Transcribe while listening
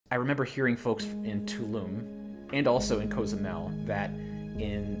I remember hearing folks in Tulum and also in Cozumel that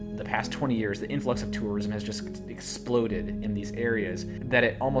in the past 20 years, the influx of tourism has just exploded in these areas, that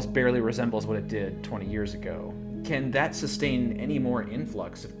it almost barely resembles what it did 20 years ago. Can that sustain any more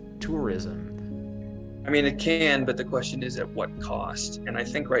influx of tourism? I mean, it can, but the question is at what cost? And I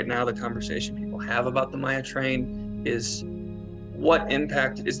think right now the conversation people have about the Maya train is what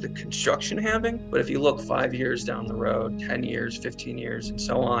impact is the construction having? But if you look 5 years down the road, 10 years, 15 years, and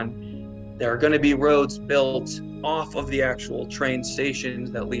so on, there are going to be roads built off of the actual train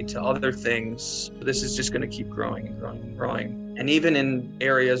stations that lead to other things. This is just going to keep growing and growing and growing. And even in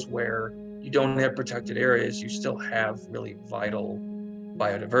areas where you don't have protected areas, you still have really vital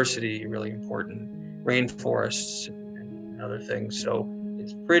biodiversity, really important rainforests and other things. So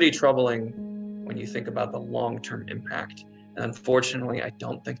it's pretty troubling when you think about the long-term impact. And unfortunately, I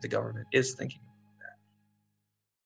don't think the government is thinking